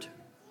hindered.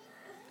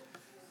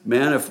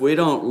 Man, if we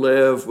don't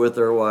live with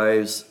our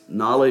wives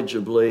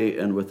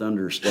knowledgeably and with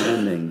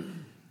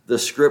understanding, the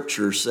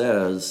scripture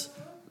says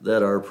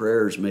that our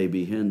prayers may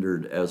be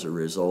hindered as a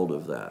result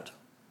of that.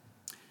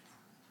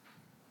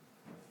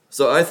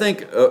 So I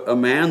think a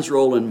man's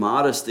role in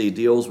modesty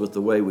deals with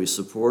the way we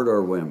support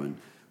our women,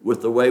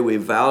 with the way we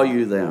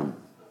value them.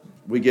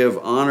 We give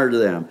honor to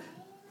them.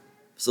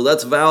 So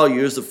that's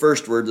value is the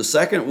first word. The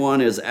second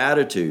one is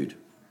attitude.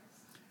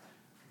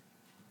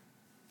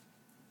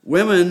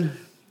 Women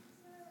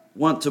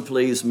want to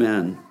please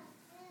men.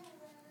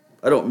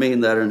 I don't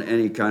mean that in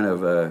any kind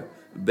of a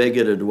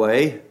bigoted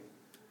way.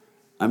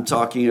 I'm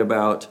talking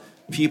about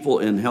people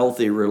in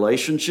healthy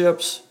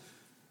relationships.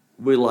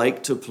 We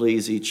like to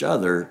please each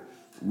other.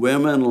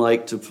 Women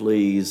like to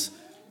please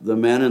the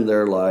men in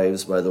their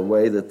lives by the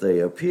way that they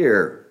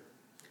appear.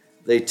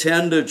 They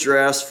tend to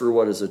dress for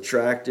what is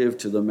attractive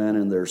to the men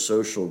in their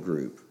social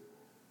group.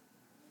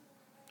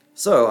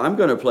 So I'm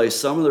going to place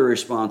some of the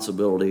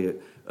responsibility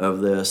of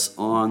this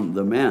on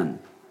the men.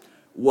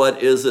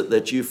 What is it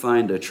that you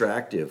find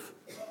attractive?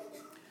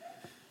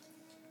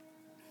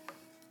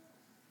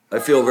 I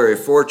feel very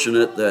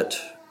fortunate that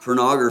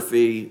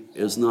pornography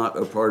is not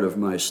a part of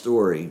my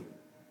story.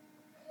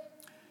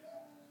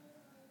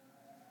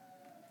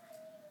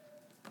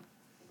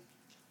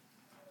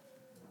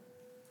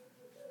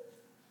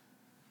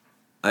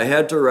 I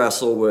had to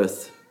wrestle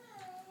with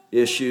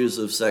issues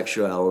of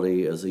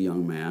sexuality as a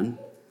young man,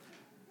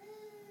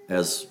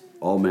 as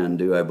all men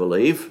do, I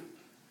believe,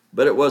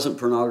 but it wasn't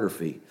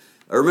pornography.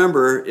 I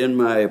remember in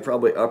my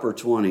probably upper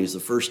 20s, the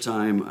first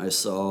time I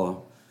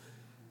saw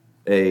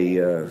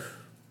a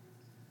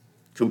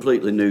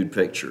completely nude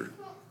picture.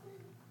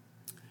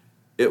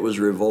 It was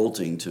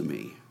revolting to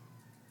me.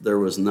 There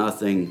was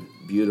nothing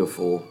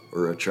beautiful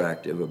or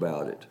attractive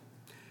about it.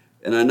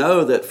 And I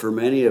know that for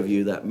many of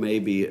you that may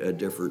be a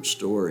different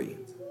story.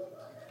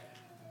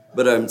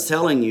 But I'm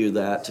telling you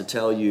that to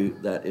tell you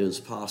that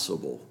is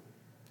possible.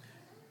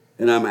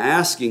 And I'm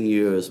asking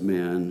you as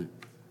men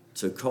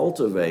to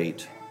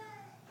cultivate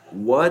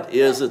what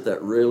is it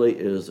that really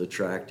is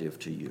attractive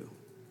to you.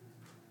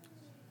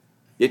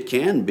 It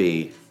can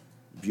be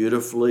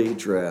beautifully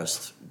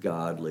dressed,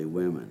 godly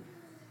women.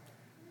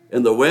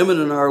 And the women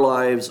in our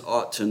lives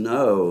ought to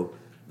know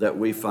that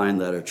we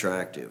find that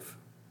attractive.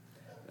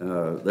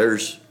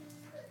 There's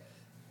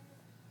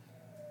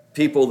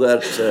people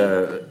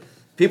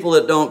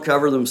that don't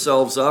cover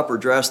themselves up or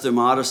dress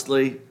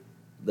immodestly.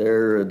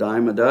 They're a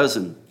dime a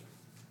dozen.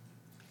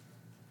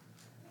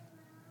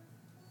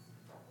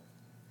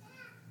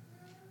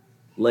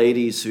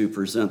 Ladies who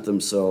present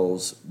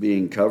themselves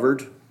being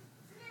covered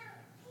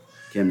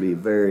can be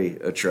very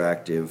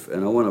attractive,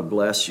 and I want to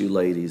bless you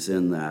ladies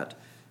in that.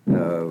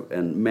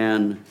 And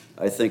men,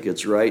 I think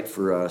it's right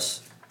for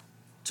us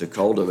to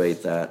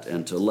cultivate that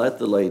and to let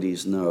the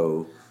ladies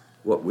know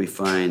what we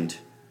find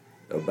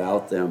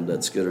about them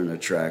that's good and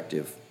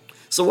attractive.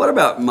 So what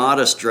about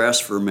modest dress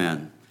for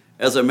men?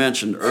 As I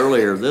mentioned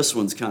earlier, this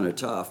one's kind of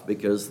tough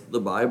because the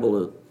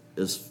Bible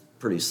is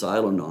pretty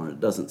silent on it. It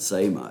doesn't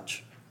say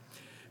much.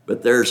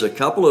 But there's a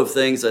couple of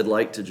things I'd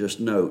like to just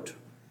note.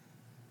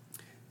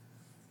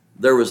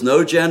 There was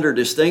no gender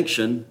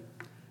distinction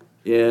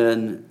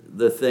in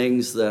the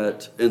things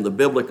that, in the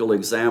biblical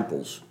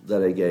examples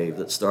that I gave,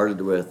 that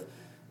started with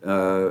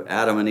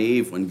Adam and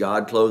Eve, when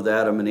God clothed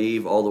Adam and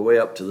Eve, all the way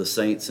up to the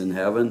saints in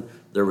heaven.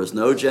 There was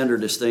no gender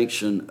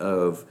distinction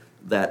of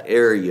that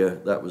area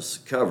that was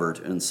covered.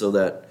 And so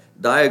that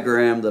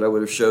diagram that I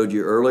would have showed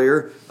you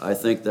earlier, I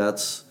think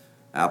that's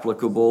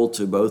applicable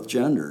to both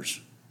genders.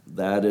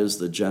 That is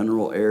the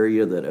general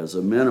area that as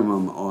a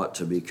minimum ought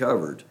to be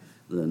covered,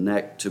 the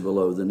neck to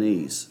below the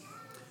knees.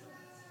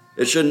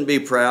 It shouldn't be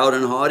proud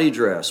and haughty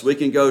dress. We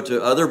can go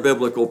to other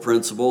biblical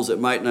principles. It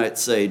might not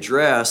say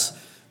dress,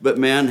 but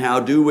men, how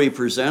do we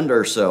present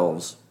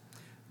ourselves?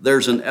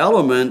 There's an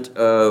element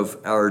of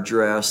our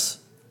dress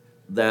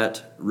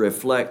that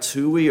reflects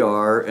who we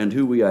are and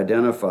who we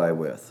identify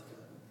with.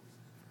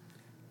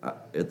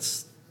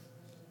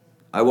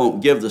 I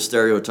won't give the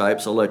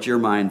stereotypes. I'll let your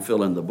mind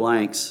fill in the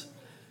blanks.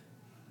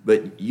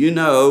 But you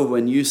know,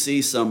 when you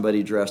see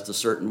somebody dressed a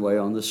certain way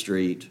on the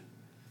street,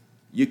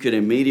 you can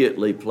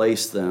immediately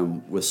place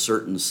them with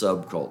certain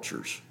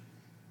subcultures.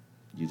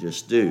 You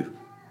just do.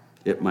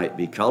 It might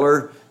be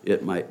color,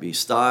 it might be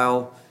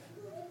style,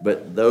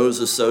 but those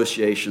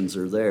associations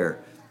are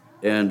there.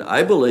 And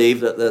I believe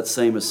that that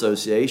same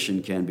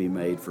association can be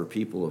made for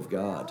people of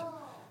God,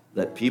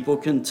 that people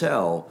can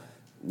tell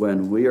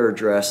when we are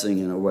dressing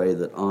in a way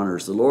that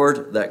honors the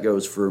Lord. That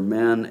goes for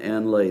men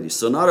and ladies.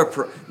 So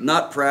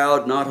not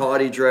proud, not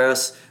haughty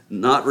dress,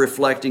 not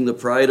reflecting the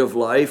pride of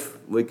life.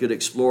 We could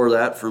explore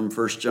that from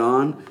 1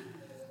 John.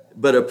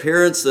 But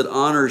appearance that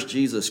honors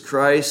Jesus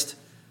Christ,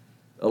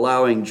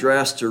 allowing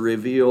dress to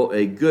reveal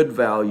a good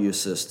value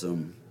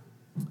system.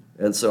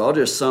 And so I'll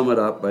just sum it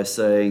up by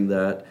saying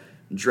that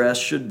dress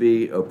should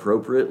be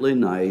appropriately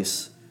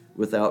nice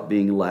without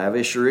being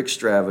lavish or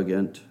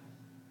extravagant.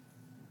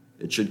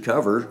 It should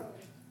cover.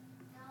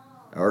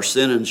 Our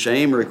sin and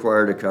shame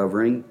required a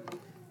covering.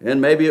 And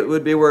maybe it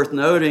would be worth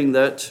noting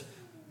that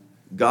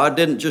God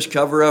didn't just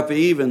cover up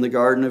Eve in the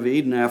Garden of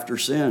Eden after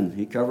sin.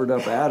 He covered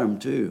up Adam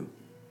too.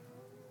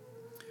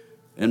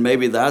 And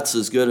maybe that's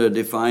as good a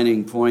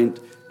defining point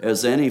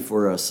as any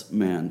for us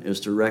men, is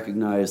to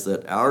recognize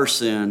that our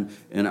sin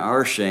and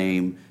our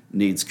shame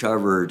needs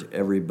covered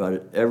every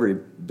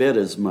bit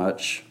as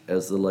much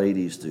as the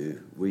ladies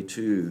do. We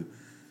too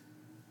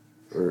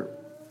are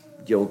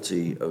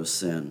guilty of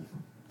sin.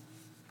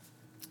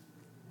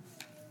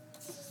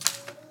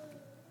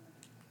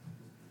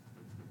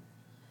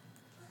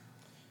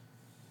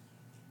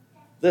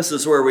 This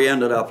is where we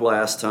ended up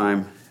last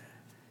time,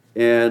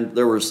 and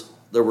there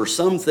were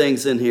some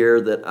things in here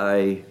that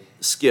I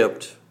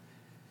skipped.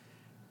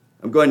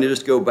 I'm going to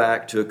just go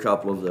back to a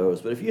couple of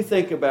those. But if you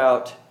think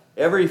about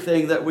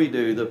everything that we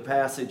do, the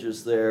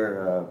passages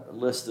there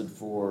listed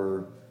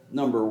for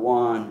number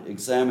 1,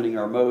 examining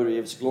our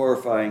motives,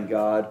 glorifying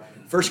God.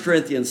 1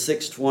 Corinthians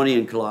 6:20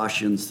 and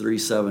Colossians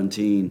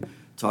 3:17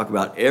 talk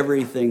about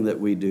everything that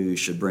we do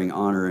should bring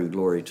honor and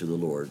glory to the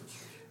Lord.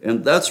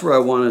 And that's where I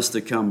want us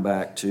to come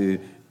back to,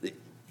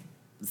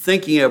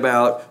 thinking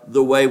about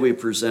the way we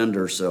present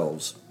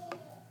ourselves.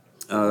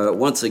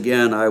 Once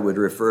again, I would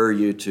refer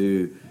you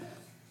to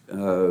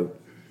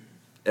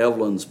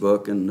Evelyn's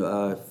book, and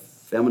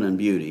Feminine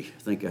Beauty.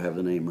 I think I have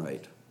the name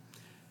right.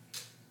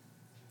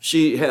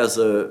 She has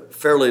a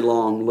fairly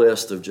long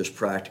list of just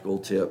practical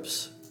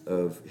tips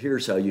of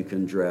here's how you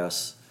can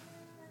dress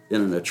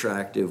in an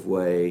attractive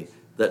way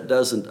that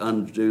doesn't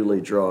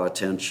unduly draw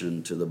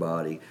attention to the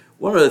body.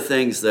 One of the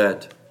things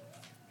that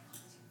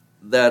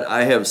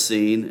I have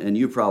seen, and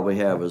you probably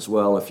have as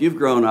well, if you've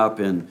grown up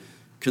in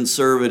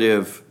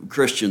conservative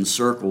Christian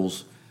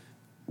circles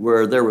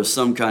where there was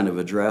some kind of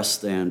a dress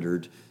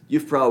standard,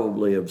 you've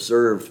probably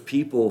observed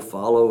people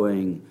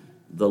following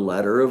the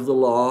letter of the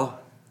law.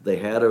 They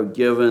had a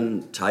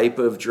given type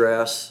of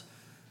dress,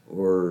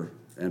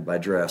 and by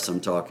dress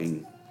I'm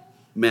talking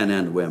men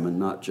and women,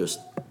 not just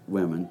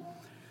women.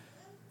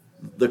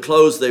 The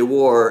clothes they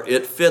wore,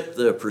 it fit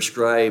the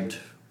prescribed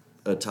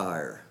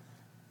attire.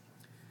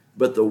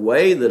 But the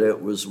way that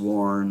it was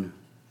worn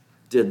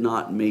did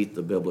not meet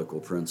the biblical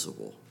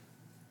principle.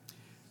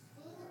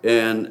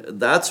 And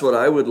that's what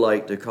I would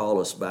like to call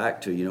us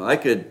back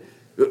to.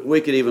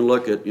 We could even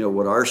look at,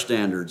 what our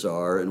standards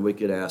are, and we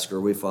could ask,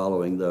 are we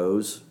following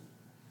those?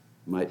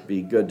 Might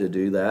be good to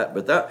do that,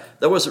 but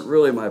that wasn't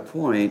really my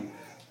point.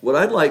 What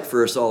I'd like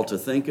for us all to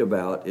think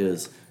about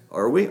is,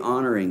 are we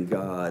honoring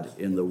God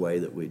in the way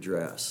that we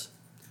dress?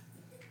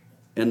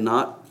 And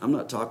I'm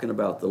not talking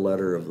about the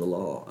letter of the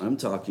law. I'm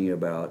talking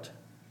about,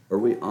 are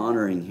we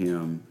honoring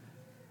Him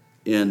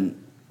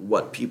in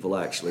what people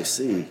actually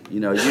see?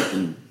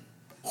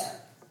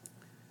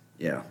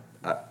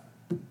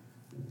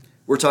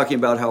 We're talking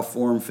about how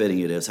form-fitting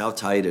it is, how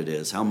tight it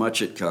is, how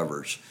much it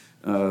covers,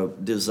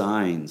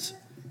 designs,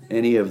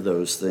 any of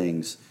those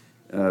things.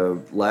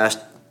 Last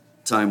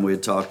time we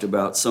had talked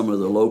about some of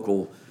the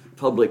local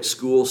public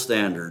school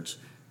standards.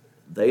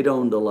 They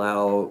don't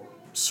allow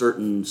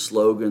certain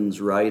slogans,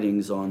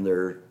 writings on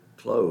their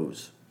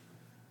clothes.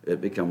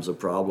 It becomes a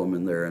problem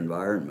in their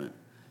environment.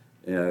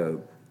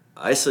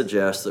 I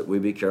suggest that we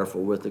be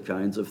careful with the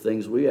kinds of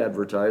things we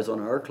advertise on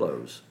our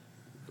clothes.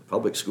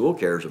 public school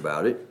cares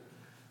about it.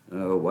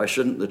 Why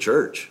shouldn't the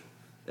church?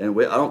 And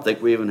I don't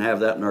think we even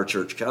have that in our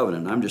church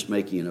covenant. I'm just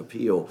making an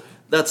appeal.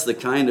 That's the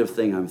kind of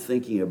thing I'm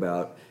thinking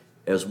about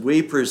as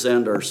we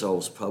present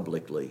ourselves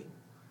publicly.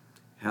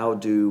 How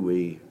do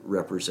we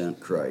represent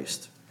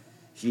Christ?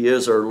 He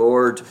is our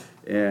Lord,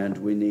 and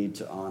we need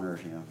to honor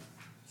him.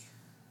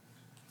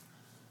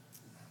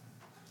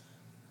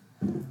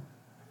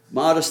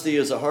 Modesty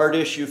is a hard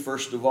issue,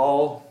 first of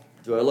all.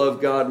 Do I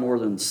love God more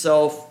than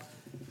self?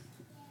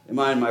 Am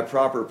I in my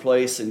proper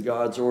place in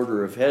God's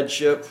order of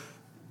headship?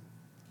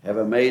 Have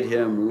I made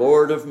him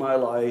Lord of my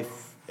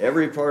life,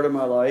 every part of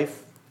my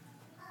life?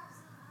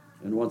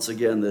 And once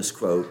again, this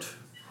quote,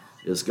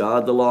 is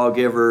God the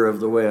lawgiver of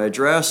the way I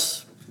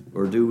dress,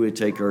 or do we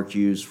take our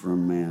cues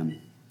from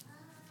man?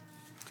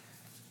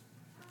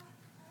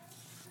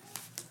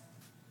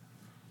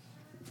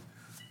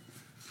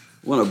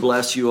 I want to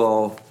bless you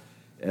all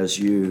as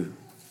you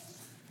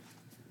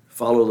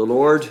follow the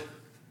Lord.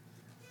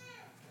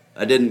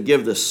 I didn't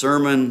give this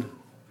sermon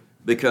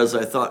because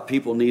I thought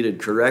people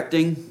needed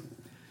correcting.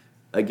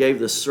 I gave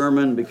this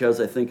sermon because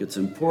I think it's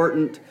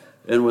important,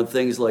 and when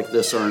things like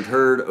this aren't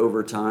heard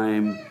over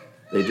time,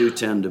 they do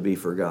tend to be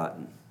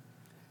forgotten.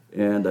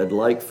 And I'd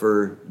like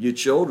for you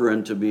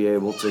children to be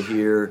able to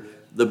hear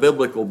the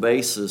biblical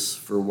basis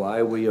for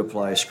why we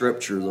apply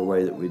Scripture the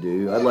way that we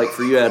do. I'd like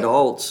for you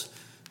adults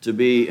to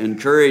be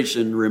encouraged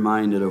and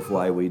reminded of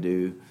why we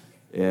do,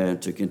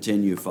 and to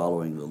continue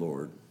following the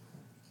Lord.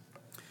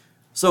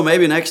 So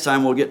maybe next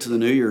time we'll get to the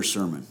New Year's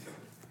sermon.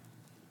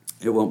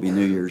 It won't be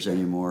New Year's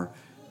anymore,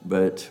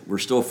 but we're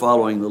still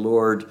following the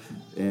Lord,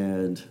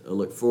 and I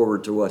look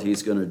forward to what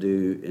he's going to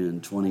do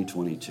in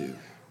 2022.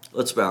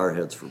 Let's bow our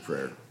heads for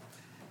prayer.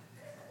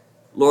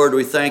 Lord,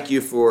 we thank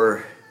you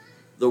for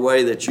the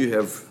way that you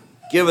have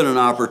given an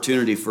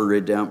opportunity for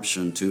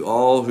redemption to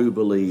all who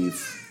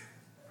believe,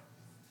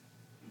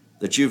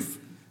 that you've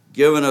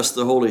given us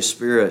the Holy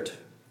Spirit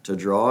to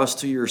draw us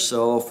to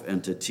yourself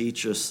and to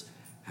teach us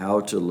how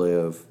to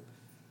live.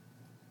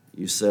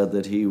 You said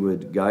that he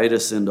would guide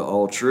us into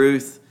all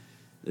truth,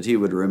 that he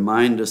would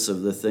remind us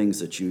of the things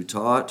that you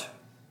taught.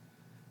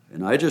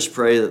 And I just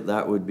pray that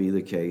that would be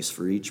the case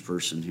for each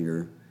person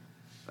here.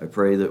 I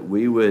pray that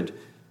we would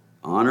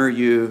honor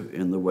you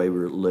in the way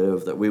we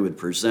live, that we would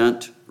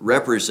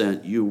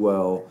represent you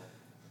well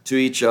to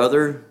each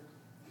other,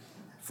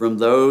 from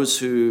those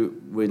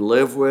who we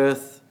live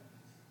with,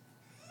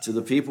 to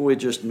the people we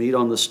just meet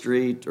on the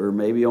street or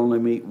maybe only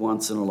meet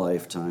once in a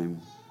lifetime.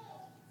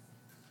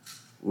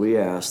 We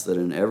ask that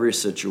in every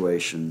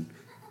situation,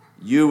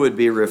 you would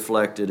be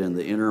reflected in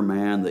the inner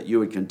man, that you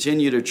would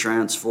continue to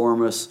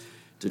transform us,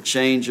 to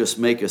change us,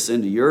 make us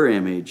into your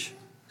image,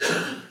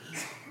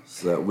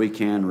 so that we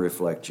can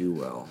reflect you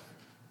well.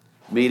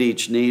 Meet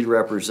each need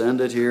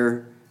represented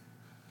here,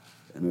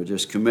 and we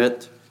just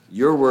commit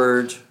your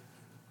word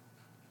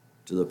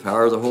to the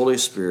power of the Holy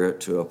Spirit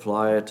to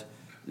apply it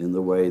in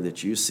the way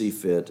that you see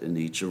fit in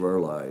each of our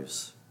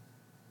lives.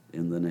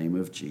 In the name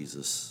of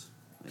Jesus,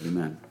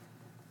 amen.